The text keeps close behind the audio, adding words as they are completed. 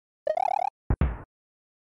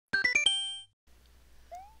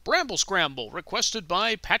Bramble Scramble, requested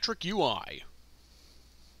by Patrick UI.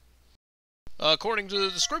 According to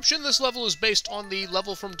the description, this level is based on the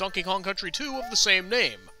level from Donkey Kong Country 2 of the same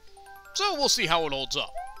name. So we'll see how it holds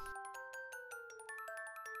up.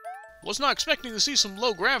 Was not expecting to see some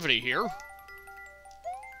low gravity here.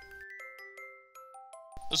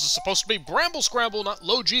 This is supposed to be Bramble Scramble, not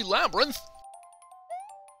Low G Labyrinth.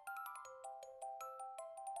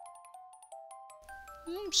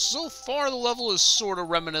 So far, the level is sort of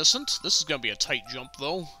reminiscent. This is going to be a tight jump,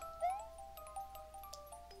 though.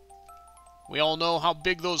 We all know how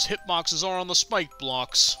big those hitboxes are on the spike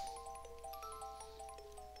blocks.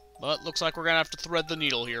 But looks like we're going to have to thread the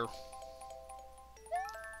needle here.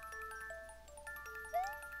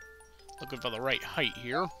 Looking for the right height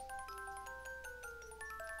here.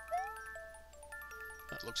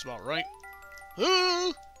 That looks about right.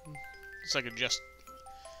 So I can just...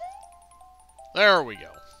 There we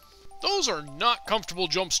go. Those are not comfortable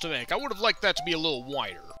jumps to make. I would have liked that to be a little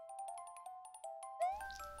wider.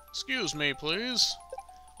 Excuse me, please.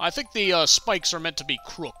 I think the spikes are meant to be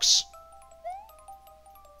crooks.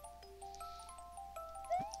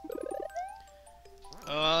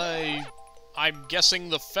 I'm guessing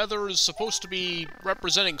the feather is supposed to be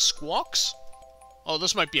representing squawks? Oh,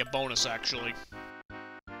 this might be a bonus, actually.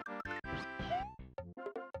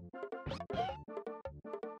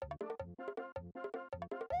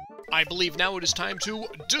 I believe now it is time to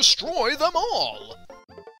destroy them all!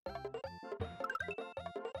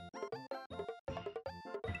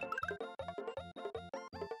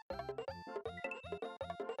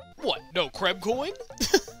 What, no Kreb coin?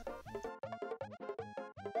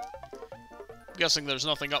 I'm guessing there's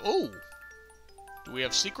nothing up. Oh! Do we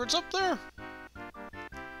have secrets up there?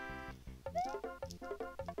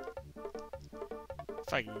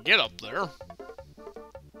 If I can get up there.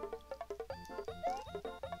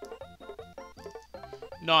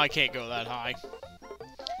 No, I can't go that high.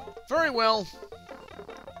 Very well.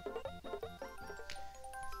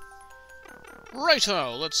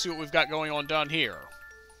 Righto, let's see what we've got going on down here.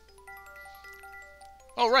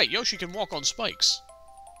 Oh, right, Yoshi can walk on spikes.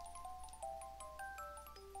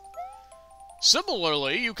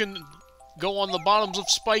 Similarly, you can go on the bottoms of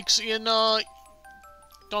spikes in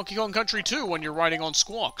Donkey Kong Country 2 when you're riding on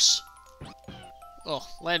squawks. Oh,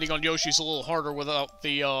 landing on Yoshi's a little harder without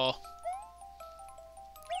the,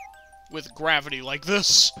 with gravity like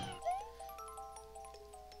this.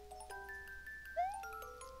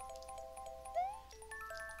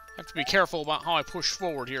 Have to be careful about how I push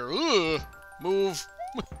forward here. Ugh! Move.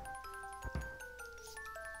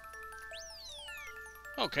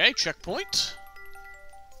 Okay, checkpoint.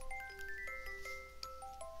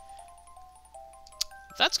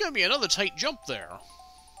 That's gonna be another tight jump there.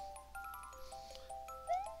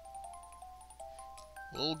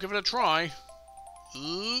 We'll give it a try.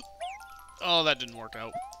 Oh, that didn't work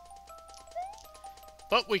out.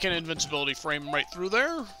 But we can invincibility frame right through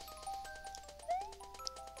there.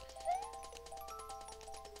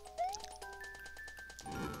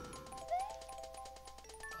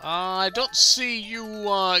 I don't see you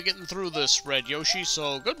getting through this, Red Yoshi,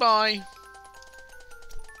 so goodbye.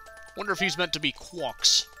 Wonder if he's meant to be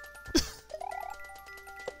Quawks.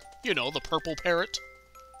 You know, the purple parrot.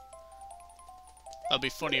 That'd be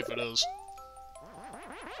funny if it is.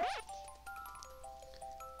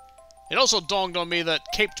 It also dawned on me that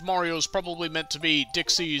Caped Mario is probably meant to be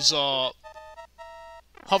Dixie's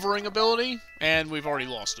hovering ability, and we've already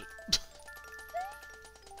lost it.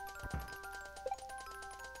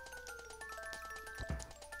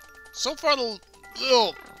 So far, the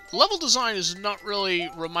level design is not really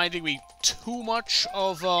reminding me too much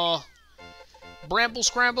of Bramble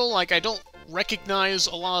Scramble. Like, I don't recognize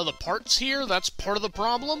a lot of the parts here. That's part of the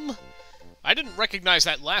problem. I didn't recognize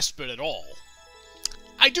that last bit at all.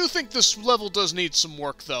 I do think this level does need some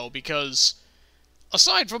work, though, because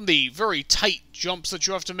aside from the very tight jumps that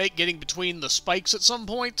you have to make getting between the spikes at some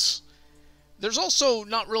points, there's also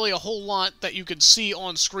not really a whole lot that you can see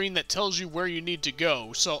on screen that tells you where you need to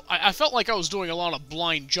go, so I felt like I was doing a lot of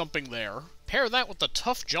blind jumping there. Pair that with the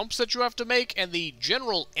tough jumps that you have to make and the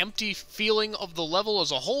general empty feeling of the level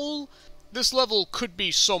as a whole, this level could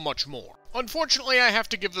be so much more. Unfortunately, I have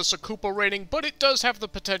to give this a Koopa rating, but it does have the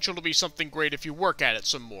potential to be something great if you work at it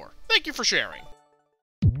some more. Thank you for sharing.